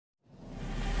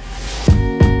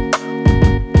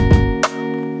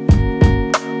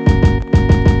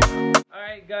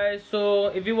guys, so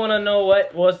if you want to know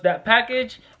what was that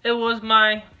package, it was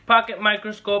my pocket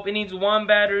microscope. It needs one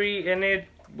battery and it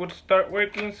would start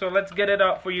working, so let's get it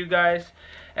out for you guys.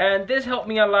 And this helped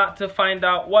me a lot to find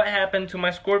out what happened to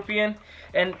my scorpion,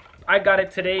 and I got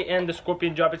it today, and the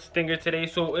scorpion dropped its stinger today,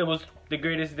 so it was the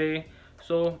greatest day.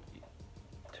 So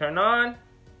turn on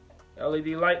LED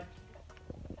light,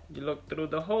 you look through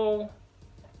the hole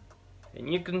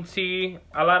and you can see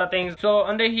a lot of things. So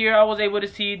under here I was able to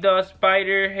see the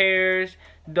spider hairs,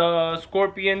 the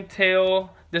scorpion tail,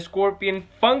 the scorpion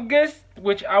fungus,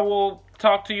 which I will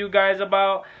talk to you guys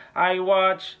about. I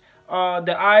watched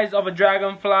the eyes of a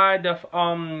dragonfly,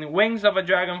 the wings of a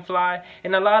dragonfly,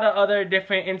 and a lot of other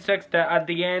different insects that at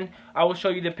the end I will show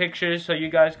you the pictures so you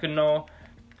guys can know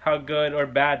how good or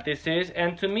bad this is.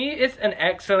 And to me, it's an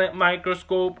excellent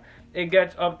microscope. It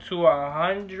gets up to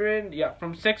 100, yeah,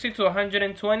 from 60 to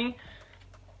 120.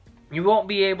 You won't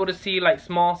be able to see like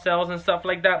small cells and stuff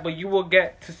like that, but you will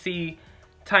get to see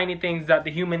tiny things that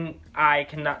the human eye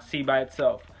cannot see by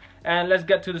itself. And let's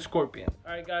get to the scorpion.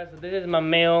 Alright guys, so this is my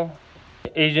male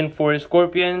Asian forest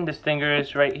scorpion. The stinger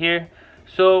is right here.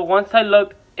 So once I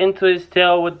looked into his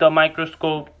tail with the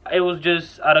microscope, it was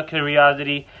just out of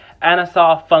curiosity, and I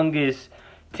saw a fungus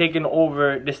taking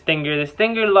over the stinger. The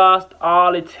stinger lost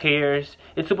all its hairs.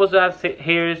 It's supposed to have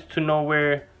hairs to know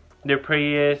where their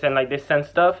prey is and like they sense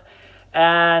stuff,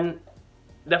 and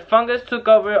the fungus took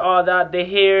over all that. The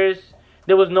hairs,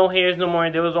 there was no hairs no more,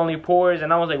 there was only pores,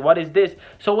 and I was like, what is this?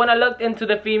 So when I looked into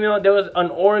the female, there was an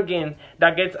organ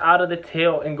that gets out of the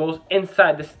tail and goes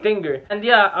inside the stinger. And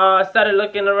yeah, I started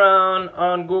looking around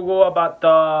on Google about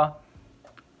the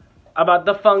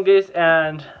fungus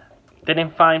and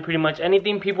didn't find pretty much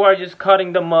anything. People are just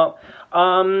cutting them up.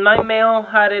 My male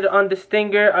had it on the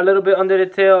stinger, a little bit under the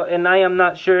tail, and I am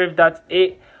not sure if that's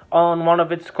it on one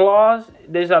of its claws.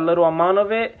 There's a little amount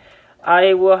of it.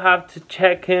 I will have to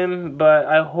check him, but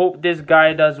I hope this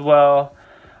guy does well.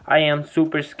 I am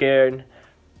super scared.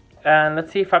 And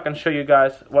let's see if I can show you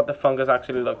guys what the fungus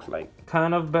actually looks like.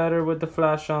 Kind of better with the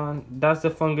flash on. That's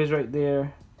the fungus right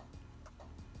there.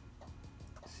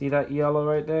 See that yellow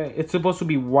right there? It's supposed to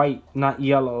be white, not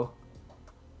yellow.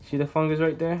 See the fungus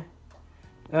right there?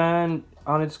 And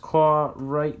on its claw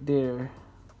right there.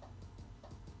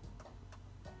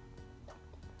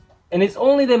 And it's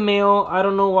only the male. I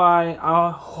don't know why.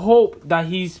 I hope that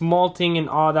he's molting and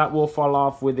all that will fall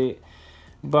off with it.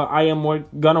 But I am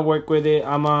gonna work with it.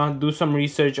 I'm gonna do some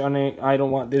research on it. I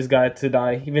don't want this guy to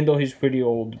die, even though he's pretty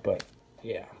old. But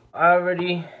yeah, I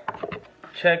already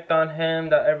checked on him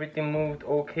that everything moved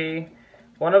okay.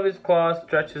 One of his claws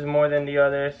stretches more than the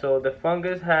other, so the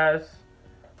fungus has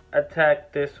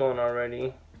attacked this one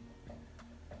already.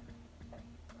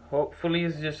 Hopefully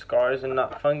it's just scars and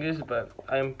not fungus, but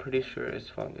I'm pretty sure it's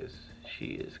fungus. She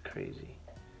is crazy.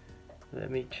 Let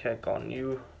me check on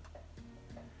you.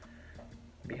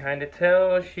 Behind the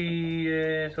tail, she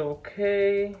is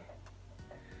okay.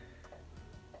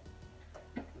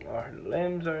 Her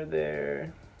limbs are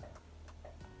there.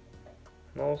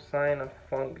 No sign of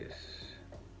fungus.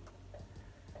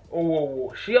 Oh, whoa,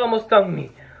 whoa. She almost stung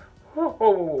me. Oh,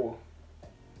 oh, whoa.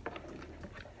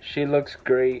 She looks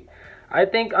great. I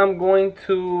think I'm going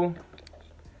to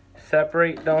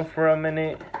separate them for a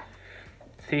minute.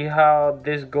 See how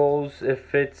this goes,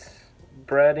 if it's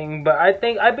breeding. But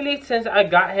I believe since I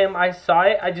got him, I saw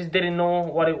it. I just didn't know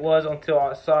what it was until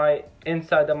I saw it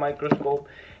inside the microscope.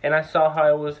 And I saw how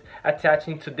it was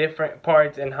attaching to different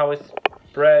parts and how it's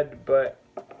bred. But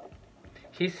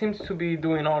he seems to be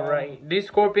doing alright. These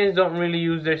scorpions don't really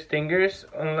use their stingers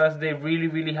unless they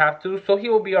really have to. So he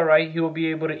will be alright. He will be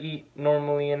able to eat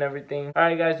normally and everything.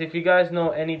 Alright guys, if you guys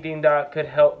know anything that could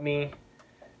help me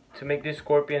to make these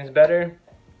scorpions better,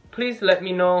 please let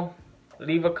me know.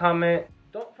 Leave a comment.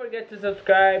 Don't forget to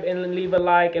subscribe and leave a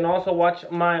like, and also watch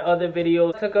my other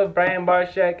videos. I took of Brian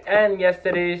Barshek and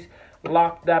yesterday's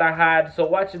lock that I had, so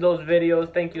watch those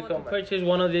videos. Thank you so much. Purchase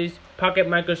one of these pocket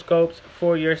microscopes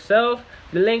for yourself.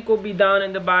 The link will be down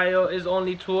in the bio. It's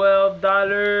only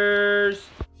 $12.